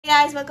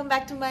guys, welcome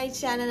back to my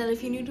channel. And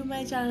if you're new to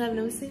my channel, I've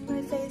never seen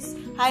my face.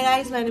 Hi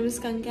guys, my name is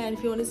Kanka, and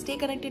if you want to stay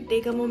connected,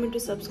 take a moment to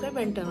subscribe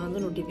and turn on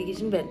the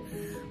notification bell.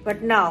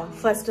 But now,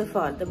 first of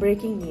all, the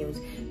breaking news.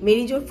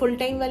 मेरी जो full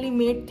time वाली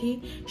mate थी,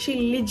 she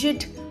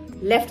legit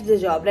left the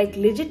job. Like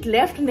legit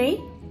left नहीं,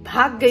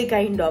 भाग गई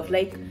kind of.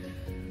 Like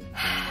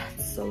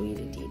so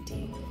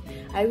irritating.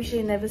 I wish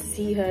I never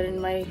see her in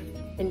my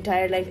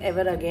entire life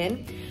ever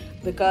again.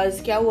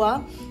 Because क्या हुआ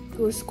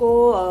कि उसको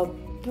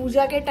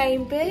पूजा के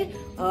टाइम पे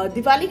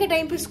दिवाली के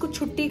टाइम पे उसको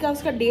छुट्टी का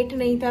उसका डेट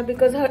नहीं था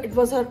because it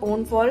was her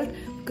own fault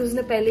because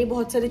उसने पहले ही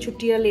बहुत सारी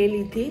छुट्टियां ले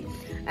ली थी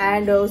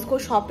एंड उसको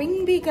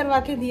शॉपिंग भी करवा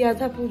के दिया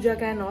था पूजा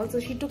का and all so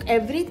she took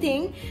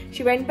everything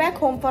she went back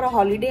home for a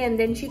holiday and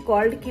then she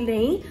called कि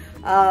नहीं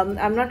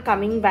I am not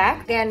coming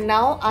back and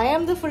now I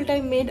am the full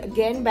time made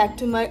again back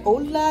to my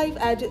old life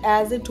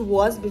as it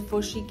was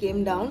before she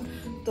came down.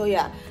 तो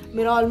या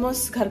मेरा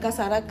almost घर का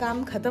सारा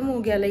काम खत्म हो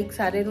गया. लाइक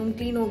सारे रूम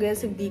क्लीन हो गया,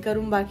 सिर्फ दी का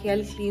रूम बाकी.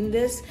 I clean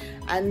this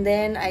and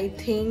then I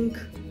think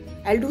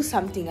I do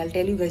something. I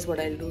tell you guys what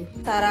I do.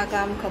 सारा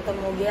काम खत्म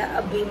हो गया.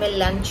 अभी मैं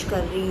लंच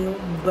कर रही हूँ.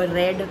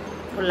 ब्रेड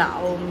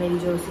पुलाव मेरी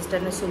जो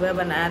सिस्टर ने सुबह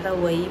बनाया था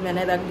वही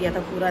मैंने रख दिया था,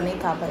 पूरा नहीं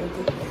खा पाई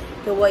थी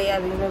तो वही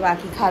अभी मैं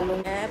बाकी खा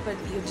लूँगी. पर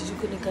दियो जीजू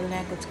को निकलना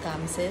है कुछ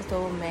काम से तो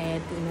मैं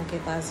तीनों के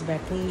पास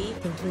बैठूंगी.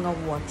 Thinking of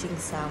watching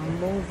some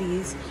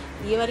movies.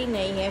 ये वाली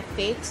नहीं है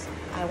fix.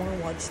 I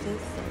want watch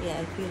this.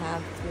 If you have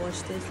watch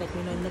this let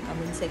me know in the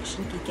comment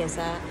section कि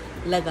कैसा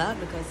लगा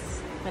बिकॉज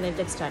मैंने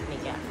तक स्टार्ट नहीं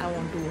किया. I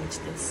want to watch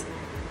this.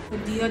 तो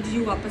दिया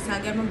जीजू वापस आ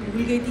गया. मैं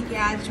भूल गई थी कि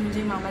आज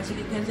मुझे मामा जी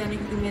के घर जाने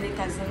क्योंकि मेरे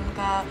कज़न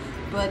का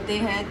बर्थडे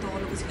है तो वो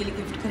लोग उसके लिए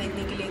गिफ्ट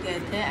खरीदने के लिए गए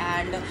थे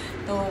एंड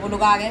तो वो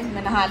लोग आ गए.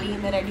 मैं नहा ली,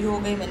 मैं रेडी हो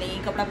गई, मैंने ये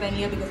कपड़ा पहन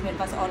लिया बिकॉज मेरे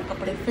पास और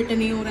कपड़े फिट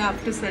नहीं हो रहे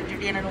after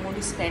surgery and I don't want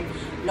to spend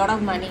lot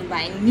of money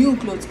buying new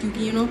clothes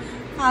क्योंकि यू नो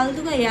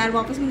फालतू का यार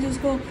वापस मुझे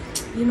उसको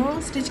यू नो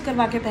स्टिच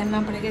करवा के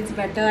पहनना पड़ेगा. It's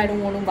better. I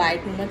don't want to by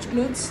too much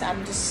clothes. I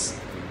am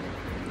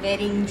just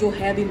wearing जो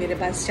है अभी मेरे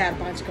पास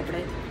 4-5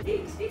 कपड़े.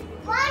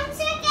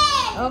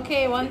 Okay,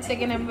 1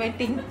 second, I'm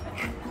waiting.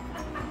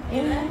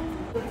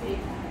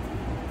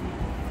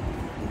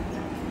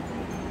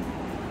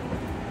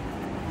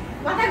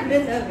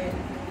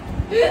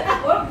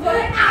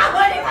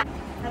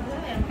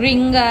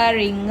 Ringa,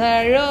 ringa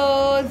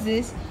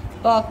roses,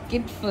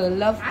 pocket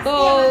full of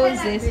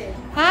posies.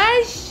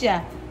 Husha,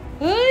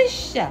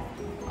 husha,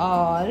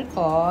 all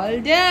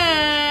fall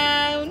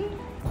down.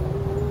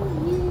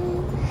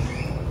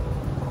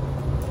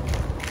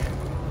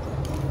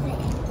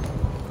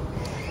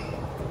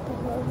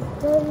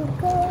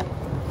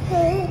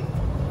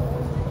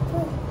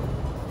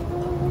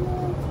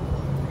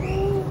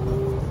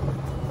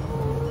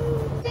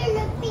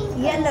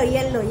 Yellow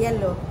yellow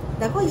yellow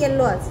देखो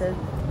yellow আছে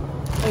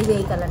এই যে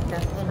এই কালারটা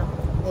এনো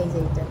এই যে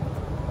এটা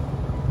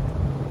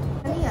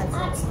আমি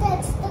আস্তে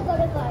আস্তে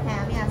করে কর. হ্যাঁ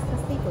আমি আস্তে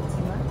আস্তেই করছি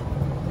মা.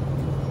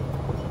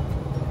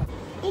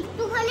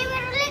 একটুখানি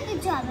বেরোলে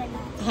কিছু হবে না.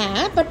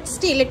 হ্যাঁ বাট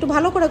স্টিল একটু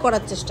ভালো করে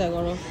করার চেষ্টা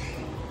করো.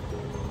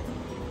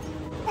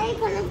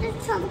 এইখানে তো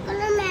সব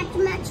কালার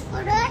ম্যাচ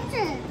করে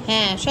আছে.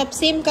 হ্যাঁ সব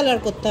সেম কালার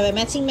করতে হবে,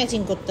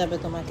 ম্যাচিং করতে হবে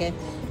তোমাকে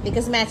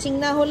বিকজ ম্যাচিং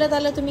না হলে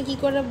তাহলে তুমি কি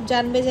করে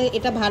জানবে যে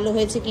এটা ভালো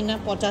হয়েছে কিনা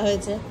পচা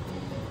হয়েছে.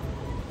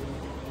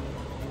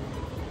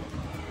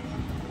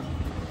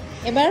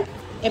 এবার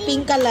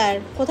পিঙ্ক কালার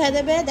কোথায়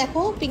দেবে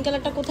দেখো. পিঙ্ক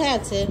কালারটা কোথায়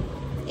আছে?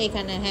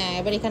 এইখানে. হ্যাঁ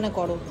এবার এখানে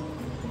করো.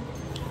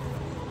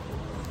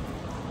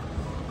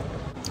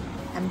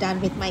 I'm done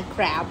with my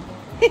crab.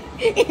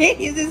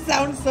 This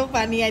sounds so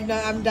funny. I know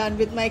I'm done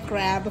with my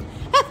crab.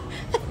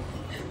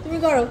 তুমি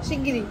করো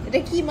শিগগিরই. এটা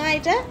কি মা?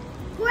 এটা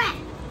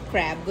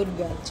crab. Good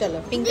girl. চলো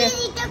পিঙ্ক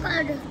এটা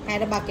করো. হ্যাঁ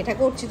এটা বাকিটা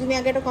করছি, তুমি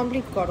আগে এটা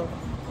কমপ্লিট করো.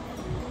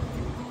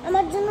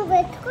 আমার জন্য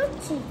ওয়েট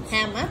করছি?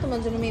 হ্যাঁ মা তোমার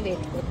জন্য আমি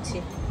ওয়েট করছি.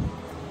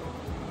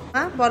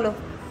 হ্যাঁ বলো.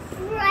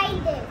 Fried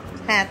rice.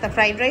 হ্যাঁ তা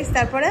ফ্রাইড রাইস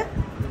তারপরে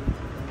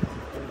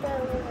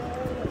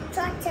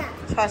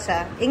শসা.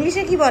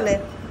 ইংলিশে কি বলে?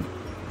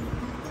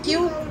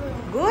 কিউ.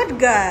 Good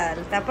girl.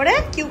 তারপরে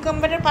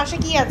কিউকাম্বারের পাশে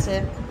কি আছে?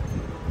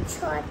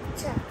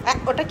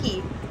 ওটা কি?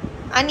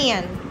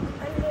 অনিয়ন.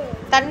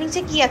 তার নিচে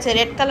কি আছে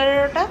রেড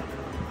কালারের? ওটা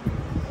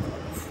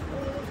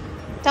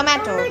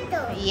টমেটো.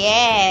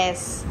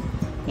 ইয়েস.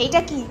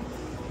 এইটা কি?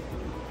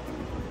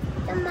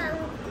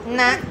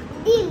 না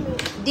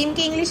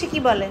ডিমকে ইংলিশে কি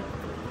বলে?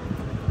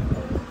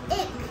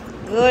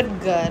 Good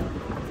girl.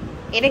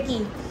 এটা কি?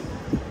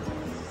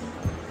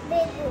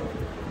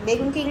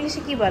 বেগুনকে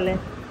ইংলিশে কি বলে?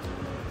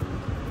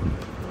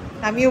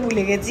 আমিও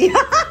ভুলে গেছি.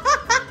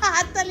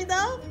 হাততালি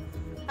দাও,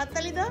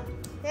 হাততালি দাও.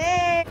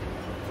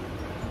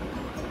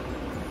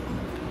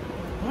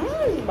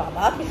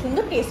 বাবা কি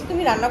সুন্দর টেস্ট.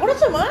 তুমি রান্না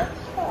করেছো মা?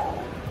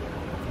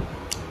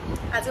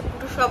 আজকে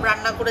পুরো সব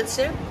রান্না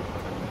করেছে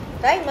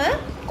তাই মা?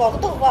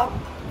 কত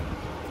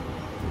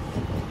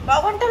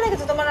ঘন্টা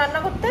লেগেছে তোমার রান্না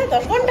করতে?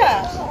 10 ঘন্টা?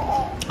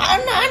 আর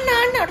না আর না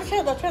আর না ওটা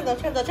ছেড়ে দাও, ছেড়ে দাও,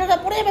 ছেড়ে দাও, ছেড়ে দাও.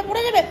 পড়ে যাবে,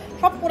 পড়ে যাবে,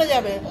 সব পড়ে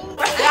যাবে.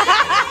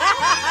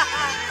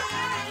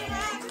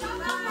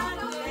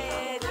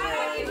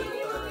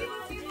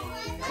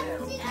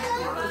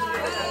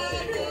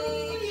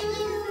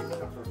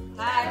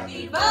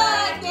 Happy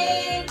birthday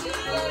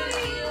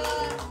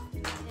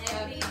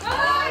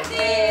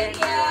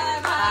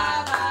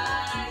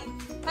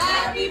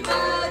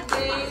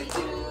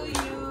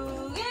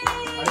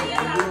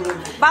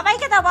বাবাই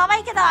কে দাও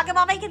আগে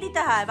বাবাই কে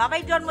দিতে হয়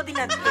বাবাই জন্মদিন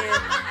আজকে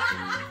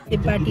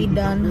पार्टी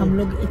डन हम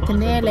लोग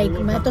इतने लाइक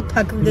मैं तो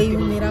थक गई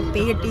हूँ मेरा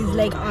पेट इज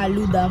लाइक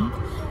आलू दम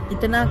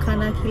इतना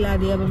खाना खिला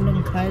दिया अब हम लोग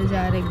घर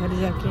जा रहे घर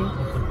जाके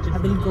I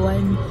will go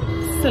and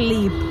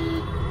sleep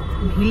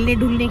हिलने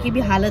डुलने की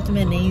भी हालत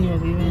में नहीं हूँ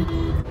अभी मैं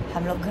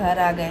हम लोग घर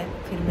आ गए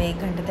फिर मैं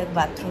 1 घंटे तक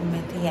बाथरूम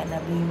में थी एंड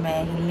अभी मैं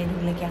हिलने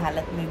डुलने की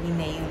हालत में भी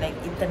नहीं हूँ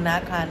लाइक इतना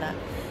खाना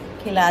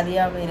खिला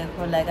दिया मेरे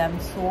को like I am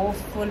so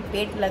full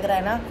पेट लग रहा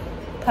है ना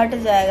फट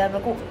जाएगा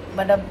मेरे को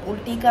मतलब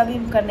उल्टी का भी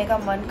करने का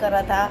मन कर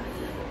रहा था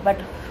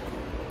बट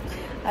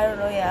आई डोंट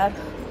नो यार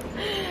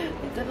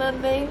इतना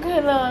नहीं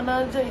खाना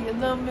आना चाहिए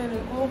था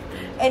मेरे को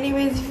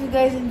anyways if you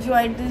guys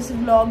enjoyed this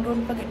vlog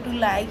don't forget to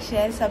like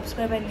share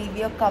subscribe and leave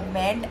your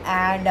comment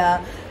and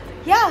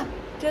या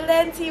till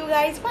then C you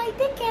guys bye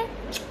take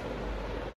care